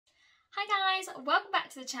Hi guys, welcome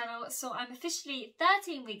back to the channel. So I'm officially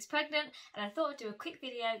 13 weeks pregnant and I thought I'd do a quick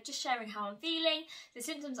video just sharing how I'm feeling, the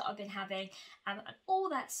symptoms that I've been having and all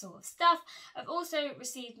that sort of stuff. I've also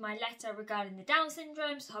received my letter regarding the Down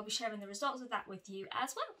syndrome, so I'll be sharing the results of that with you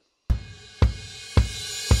as well.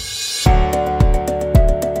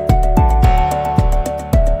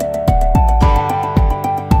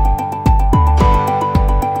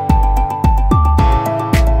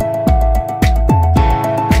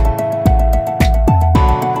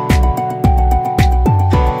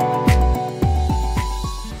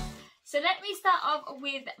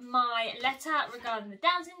 With my letter regarding the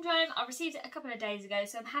Down syndrome. I received it a couple of days ago,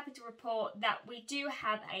 so I'm happy to report that we do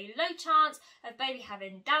have a low chance of baby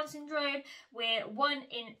having Down syndrome. We're 1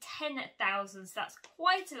 in 10,000, so that's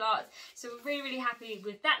quite a lot. So we're really happy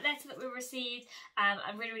with that letter that we received.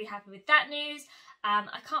 I'm really happy with that news.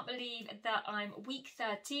 I can't believe that I'm week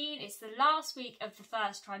 13. It's the last week of the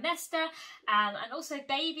first trimester, and also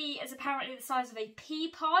baby is apparently the size of a pea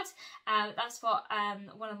pod. That's what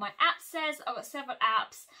one of my apps says. I've got several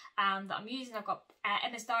apps that I'm using. I've got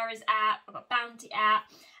MS Diaries app, I've got Bounty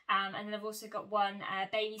app, and then I've also got one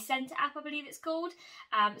baby centre app, I believe it's called.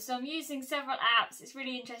 So I'm using several apps. It's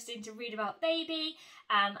really interesting to read about baby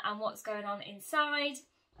and what's going on inside.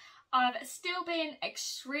 I've still been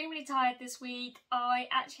extremely tired this week. I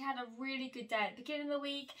actually had a really good day at the beginning of the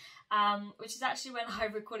week, which is actually when I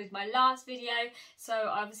recorded my last video. So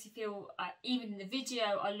I obviously feel, even in the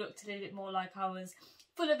video, I looked a little bit more like I was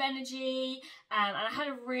full of energy, and I had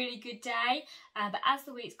a really good day. But as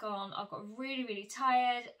the week's gone on, I've got really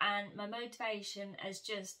tired and my motivation has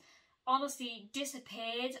just honestly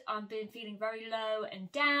disappeared. I've been feeling very low and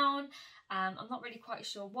down. I'm not really quite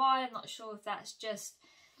sure why. I'm not sure if that's just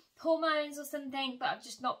hormones or something, but I've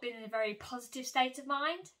just not been in a very positive state of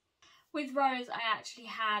mind. With Rose, I actually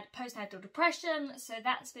had postnatal depression, so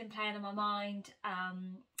that's been playing on my mind.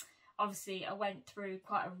 Obviously, I went through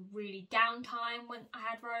quite a really down time when I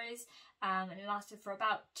had Rose, and it lasted for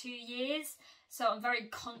about 2 years. So I'm very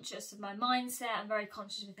conscious of my mindset. I'm very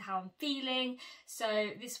conscious of how I'm feeling.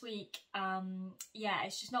 So this week, yeah,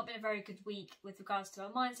 it's just not been a very good week with regards to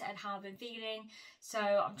my mindset and how I've been feeling. So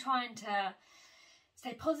I'm trying to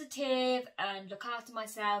stay positive and look after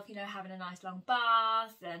myself, you know, having a nice long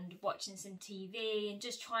bath and watching some TV and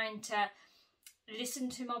just trying to listen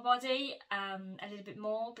to my body a little bit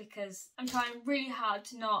more, because I'm trying really hard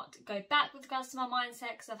to not go back with regards to my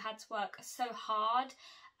mindset, because I've had to work so hard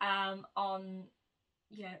on,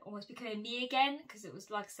 you know, almost becoming me again, because it was,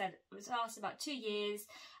 like I said, it was lasted about 2 years,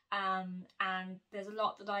 and there's a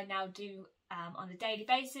lot that I now do on a daily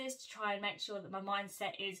basis to try and make sure that my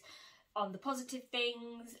mindset is on the positive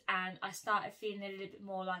things, and I started feeling a little bit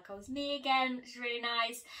more like I was me again, which is really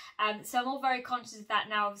nice. So I'm all very conscious of that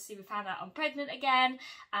now. Obviously we found out I'm pregnant again,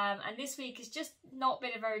 and this week has just not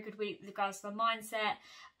been a very good week with regards to my mindset,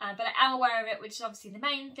 but I am aware of it, which is obviously the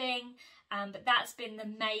main thing. But that's been the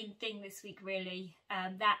main thing this week really.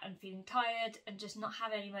 That and feeling tired and just not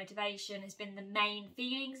having any motivation has been the main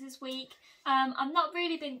feelings this week. I've not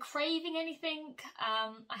really been craving anything.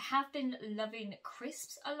 I have been loving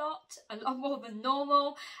crisps a lot more than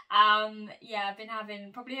normal. Yeah, I've been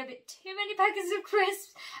having probably a bit too many packets of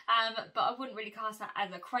crisps, but I wouldn't really cast that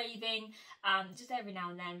as a craving. Just every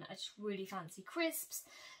now and then I just really fancy crisps.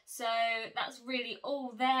 So that's really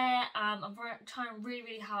all there. I'm trying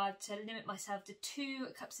really hard to limit myself to 2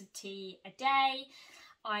 cups of tea a day.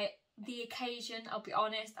 The occasion, I'll be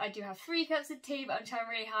honest, I do have 3 cups of tea, but I'm trying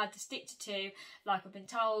really hard to stick to 2. Like I've been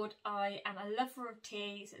told, I am a lover of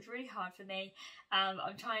tea, so it's really hard for me.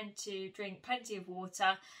 I'm trying to drink plenty of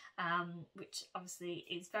water, which obviously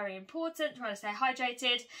is very important, trying to stay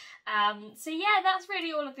hydrated. So yeah, that's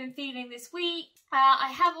really all I've been feeling this week.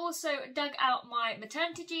 I have also dug out my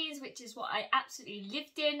maternity jeans, which is what I absolutely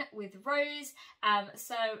lived in with Rose.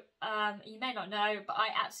 So you may not know, but I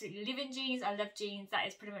absolutely live in jeans. I love jeans. That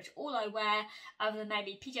is pretty much all I wear, other than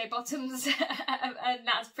maybe PJ bottoms, and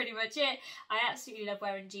that's pretty much it. I absolutely love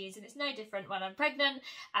wearing jeans, and it's no different when I'm pregnant.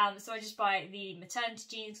 So I just buy the maternity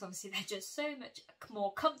jeans. Obviously they're just so much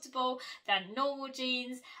more comfortable than normal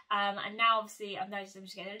jeans, and now obviously I've noticed I'm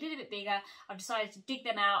just getting a little bit bigger. I've decided to dig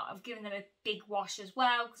them out. I've given them a big wash as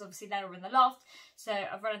well, because obviously they were in the loft, so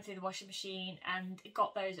I've run them through the washing machine and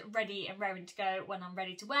got those ready and raring to go when I'm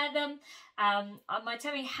ready to wear them. My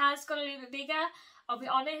tummy has got a little bit bigger. I'll be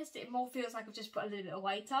honest, it more feels like I've just put a little bit of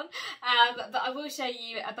weight on, but I will show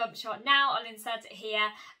you a bump shot now. I'll insert it here.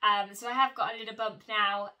 So I have got a little bump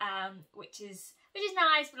now, which is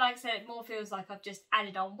nice, but like I said, it more feels like I've just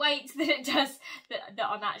added on weight than it does that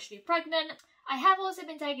I'm actually pregnant. I have also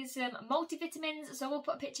been taking some multivitamins, so we'll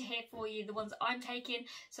put a picture here for you, the ones I'm taking.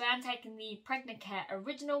 So I am taking the Pregnant Care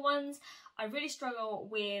Original ones. I really struggle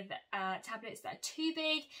with tablets that are too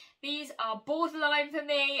big. These are borderline for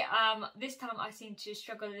me. This time I seem to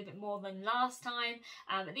struggle a little bit more than last time.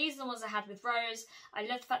 But these are the ones I had with Rose. I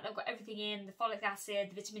love the fact that I've got everything in, the folic acid,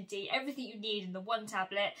 the vitamin D, everything you need in the one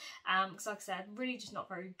tablet. Because like I said, I'm really just not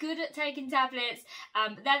very good at taking tablets.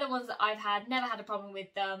 But they're the ones that I've had, never had a problem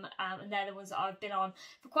with them. And they're the ones that I've been on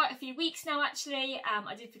for quite a few weeks now actually.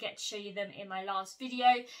 I did forget to show you them in my last video.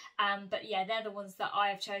 But yeah, they're the ones that I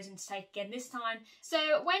have chosen to take again this time. So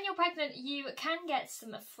when you're pregnant, you can get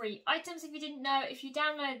some free items if you didn't know. If you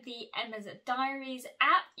download the Emma's Diaries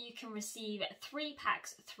app, you can receive 3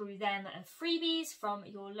 packs through them of freebies from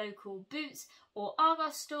your local Boots or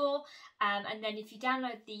Argos store. And then if you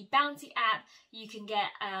download the Bounty app, you can get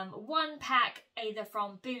 1 pack either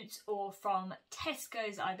from Boots or from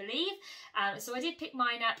Tesco's, I believe. So I did pick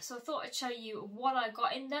mine up, so I thought I'd show you what I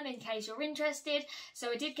got in them in case you're interested.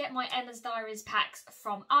 So I did get my Emma's Diaries packs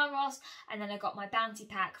from Argos, and then I got my Bounty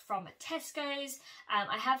pack from Tesco's.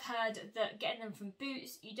 I have heard that getting them from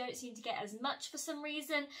Boots, you don't seem to get as much for some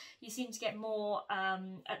reason. You seem to get more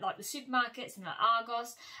at like the supermarkets and at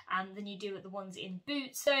Argos than you do at the ones in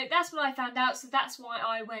Boots. So that's what I found out, so that's why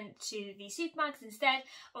I went to the supermarkets instead,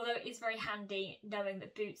 although it is very handy knowing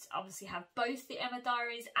that Boots obviously have both the Emma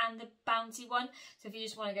Diaries and the Bounty one. So if you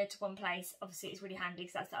just want to go to one place, obviously it's really handy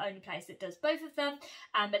because that's the only place that does both of them.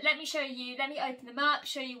 But let me show you, let me open them up,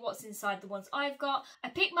 show you what's inside the ones I've got. I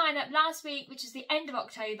picked mine up last week, which is the end of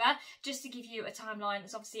October, just to give you a timeline,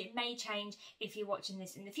 because obviously it may change if you're watching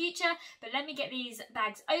this in the future. But let me get these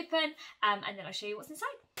bags open and then I'll show you what's inside.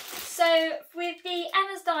 So with the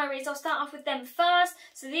Emma's Diaries, I'll start off with them first.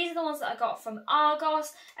 So these are the ones that I got from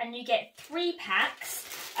Argos, and you get 3 packs.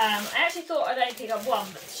 I actually thought I'd only pick up 1,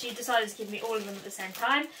 but she decided to give me all of them at the same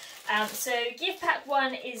time. So gift pack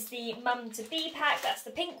 1 is the Mum to Be pack, that's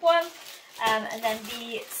the pink one. And then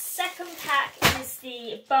the second pack is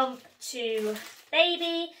the Bump to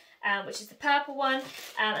Baby, which is the purple one.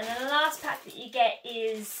 And then the last pack that you get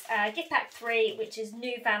is gift pack 3, which is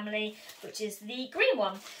New Family, which is the green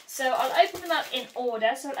one. So I'll open them up in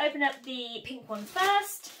order. So I'll open up the pink one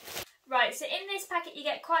first. Right, so in this packet you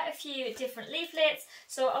get quite a few different leaflets,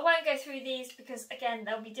 so I won't go through these because again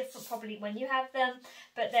they'll be different probably when you have them,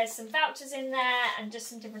 but there's some vouchers in there and just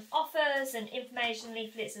some different offers and information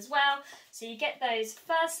leaflets as well. So you get those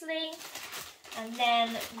firstly, and then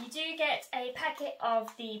you do get a packet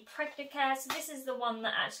of the Pregnant Care. So this is the one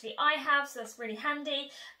that actually I have, so that's really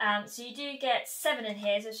handy. So you do get 7 in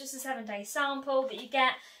here, so it's just a 7-day sample that you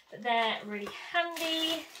get, but they're really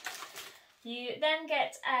handy. You then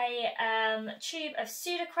get a tube of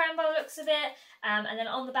Sudocrem by the looks of it, and then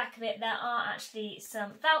on the back of it there are actually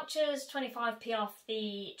some vouchers, 25p off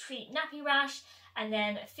the Treat Nappy Rash, and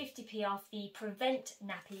then 50p off the Prevent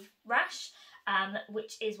Nappy Rash,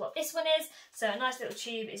 which is what this one is. So a nice little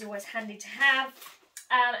tube is always handy to have.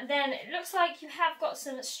 Then it looks like you have got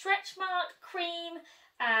some stretch mark cream,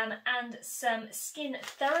 and some skin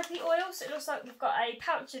therapy oil. So it looks like we've got a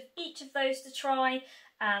pouch of each of those to try.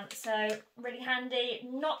 So really handy.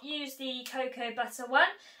 Not use the cocoa butter one,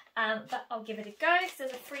 but I'll give it a go because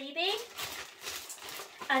there's a freebie.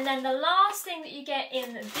 And then the last thing that you get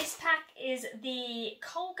in this pack is the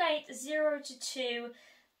Colgate 0 to 2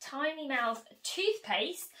 Tiny Mouth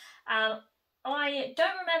toothpaste. I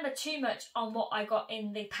don't remember too much on what I got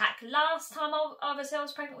in the pack last time I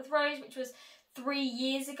was pregnant with Rose, which was 3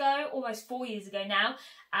 years ago, almost 4 years ago now,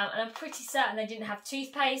 and I'm pretty certain they didn't have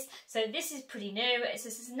toothpaste, so this is pretty new. It's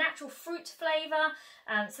just this natural fruit flavour,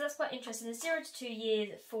 so that's quite interesting. It's 0 to 2 years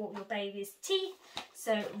for your baby's teeth,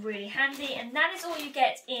 so really handy, and that is all you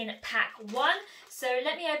get in pack 1. So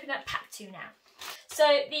let me open up pack 2 now.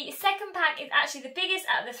 So the second pack is actually the biggest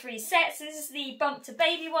out of the 3 sets. So this is the Bump to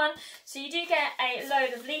Baby one. So you do get a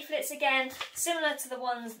load of leaflets again, similar to the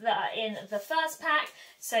ones that are in the first pack.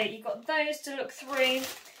 So you've got those to look through.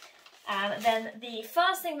 Then the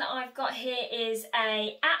first thing that I've got here is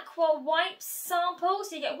a aqua wipes sample.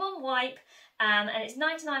 So you get 1 wipe, and it's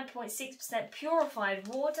 99.6% purified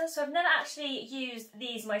water. So I've never actually used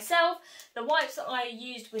these myself. The wipes that I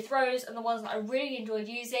used with Rose and the ones that I really enjoyed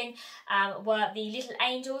using were the Little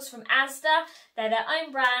Angels from Asda. They're their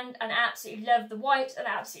own brand, and I absolutely love the wipes and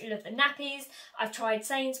I absolutely love the nappies. I've tried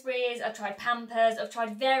Sainsbury's, I've tried Pampers, I've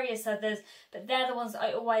tried various others, but they're the ones that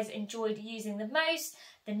I always enjoyed using the most.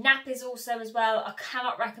 The nappies also as well. I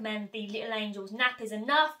cannot recommend the Little Angels nappies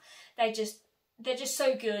enough. They're just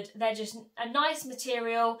so good. They're just a nice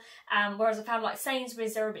material, whereas I found like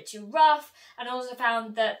Sainsbury's, they're a bit too rough, and I also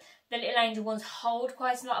found that the Little Angel ones hold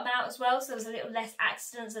quite a lot amount as well, so there's a little less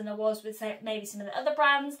accidents than there was with, say, maybe some of the other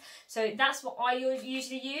brands. So that's what I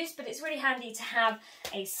usually use, but it's really handy to have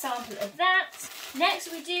a sample of that.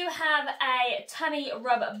 Next we do have a tummy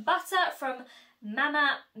rub butter from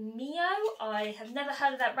Mama Mio. I have never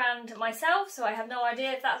heard of that brand myself, so I have no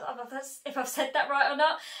idea if I've said that right or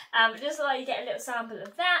not. Just so you get a little sample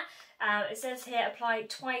of that. It says here apply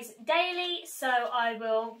twice daily, so I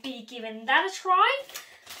will be giving that a try.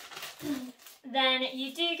 Then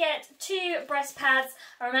you do get 2 breast pads.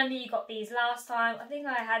 I remember you got these last time. I think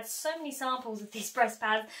I had so many samples of these breast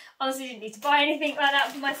pads. Honestly, didn't need to buy anything like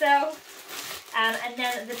that for myself. And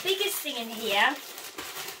then the biggest thing in here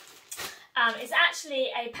is actually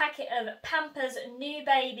a packet of Pampers New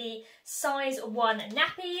Baby size 1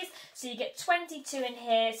 nappies. So you get 22 in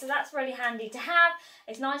here, so that's really handy to have.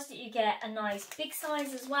 It's nice that you get a nice big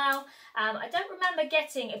size as well. I don't remember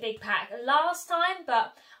getting a big pack last time,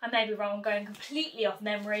 but I may be wrong, going completely off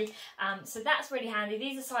memory. So that's really handy.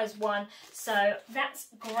 These are size 1, so that's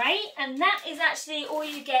great. And that is actually all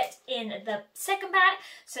you get in the second pack.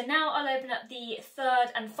 So now I'll open up the third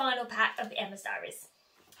and final pack of the Emma's Diaries.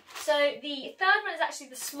 So the third one is actually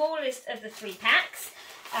the smallest of the 3 packs.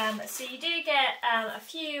 So you do get a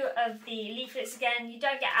few of the leaflets again. You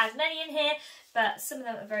don't get as many in here, but some of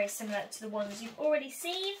them are very similar to the ones you've already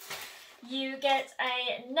seen. You get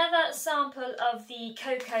another sample of the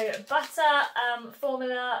cocoa butter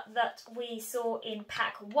formula that we saw in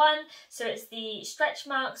pack 1. So it's the stretch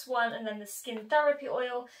marks one and then the skin therapy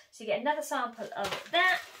oil. So you get another sample of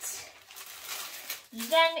that. You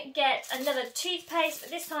then get another toothpaste,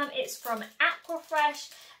 but this time it's from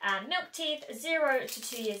Aquafresh. Milk Teeth, 0 to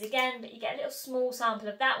 2 years again, but you get a little small sample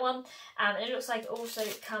of that one. And it looks like it also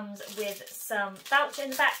comes with some voucher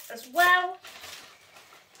in the back as well.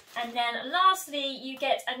 And then lastly, you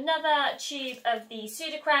get another tube of the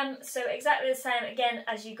Sudocrem, so exactly the same again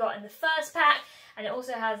as you got in the first pack. And it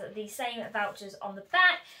also has the same vouchers on the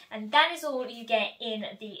back, and that is all you get in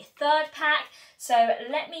the third pack. So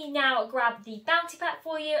let me now grab the bounty pack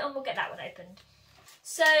for you and we'll get that one opened.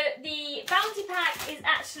 So the bounty pack is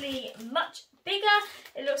actually much bigger.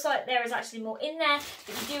 It looks like there is actually more in there,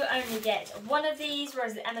 but you do only get 1 of these,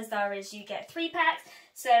 whereas the Emma's Diaries you get 3 packs.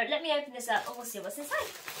 So let me open this up and we'll see what's inside.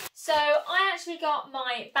 So I actually got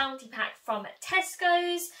my bounty pack from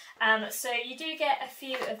Tesco's. So you do get a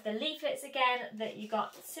few of the leaflets again that you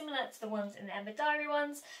got similar to the ones in the Emma Diary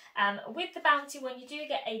ones. With the bounty one, you do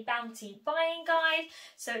get a bounty buying guide.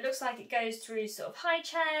 So it looks like it goes through sort of high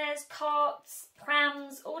chairs, cots,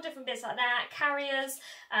 prams, all different bits like that, carriers,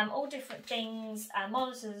 all different things,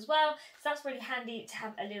 monitors as well. So that's really handy to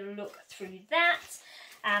have a little look through that.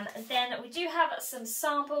 Then we do have some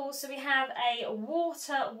samples. So we have a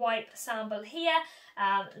water wipe sample here.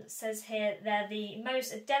 It says here they're the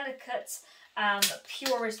most delicate,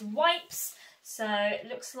 purest wipes. So it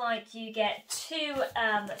looks like you get 2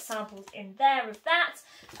 samples in there of that.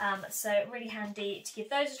 So really handy to give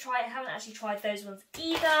those a try. I haven't actually tried those ones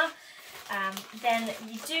either. Then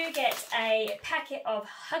you do get a packet of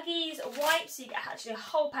Huggies wipes. So you get actually a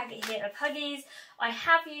whole packet here of Huggies. I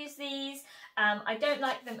have used these. I don't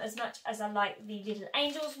like them as much as I like the Little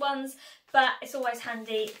Angels ones, but it's always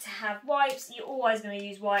handy to have wipes. You're always going to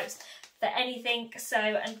use wipes for anything, so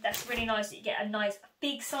and that's really nice that you get a nice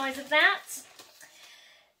big size of that.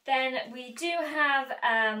 Then we do have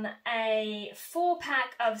a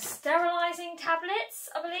 4-pack of sterilising tablets,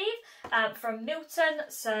 I believe, from Milton.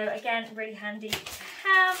 So again, really handy to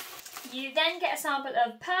have. You then get a sample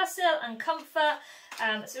of Persil and Comfort.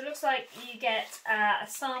 So it looks like you get a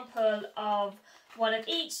sample of 1 of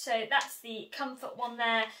each. So that's the Comfort one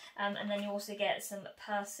there. And then you also get some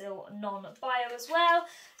Persil non-bio as well.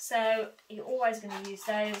 So you're always going to use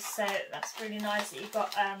those. So that's really nice that you've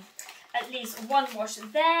got at least 1 wash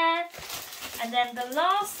there. And then the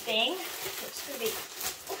last thing, which is going to be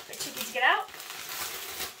a bit tricky to get out,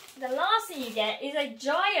 the last thing you get is a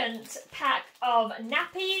giant pack of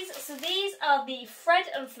nappies. So these are the Thread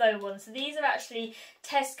and Flow ones. So these are actually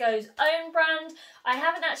Tesco's own brand. I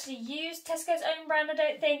haven't actually used Tesco's own brand, I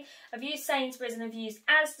don't think. I've used Sainsbury's and I've used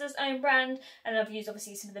Asda's own brand, and I've used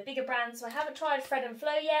obviously some of the bigger brands. So I haven't tried Thread and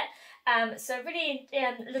Flow yet. So really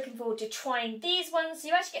looking forward to trying these ones. So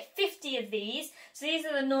you actually get 50 of these. So these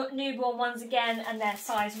are the newborn ones again, and they're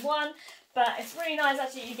size 1. But it's really nice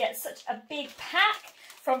actually you get such a big pack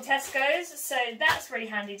from Tesco's, so that's really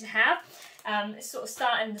handy to have. It's sort of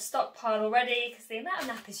starting the stockpile already because the amount of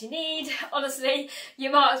nappies you need, honestly,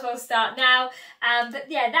 you might as well start now.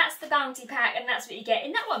 But yeah, that's the bounty pack and that's what you get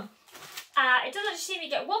in that one. It does actually seem you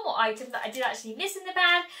get one more item that I did actually miss in the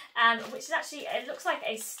bag, which is actually, it looks like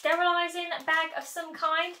a sterilising bag of some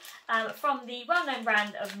kind from the well-known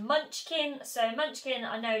brand of Munchkin. So Munchkin,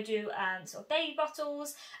 I know, do sort of baby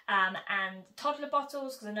bottles and toddler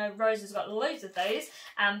bottles, because I know Rose has got loads of those,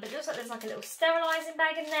 but it looks like there's like a little sterilising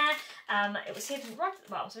bag in there. It was hidden right at the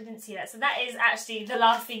bottom, so we didn't see that. So that is actually the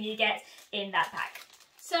last thing you get in that pack.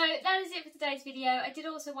 So that is it for today's video. I did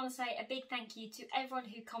also want to say a big thank you to everyone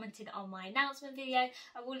who commented on my announcement video.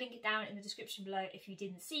 I will link it down in the description below if you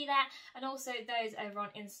didn't see that. And also those over on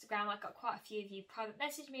Instagram. I got quite a few of you private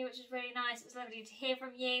message me, which was really nice. It was lovely to hear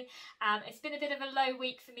from you. It's been a bit of a low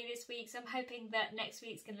week for me this week, so I'm hoping that next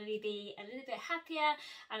week's going to be a little bit happier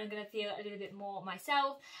and I'm going to feel a little bit more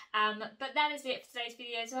myself. But that is it for today's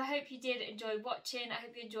video. So I hope you did enjoy watching. I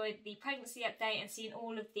hope you enjoyed the pregnancy update and seeing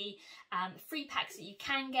all of the free packs that you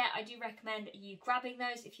can get. I do recommend you grabbing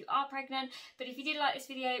those if you are pregnant. But if you did like this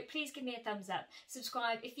video, please give me a thumbs up,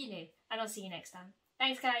 subscribe if you're new, and I'll see you next time.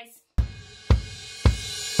 Thanks guys.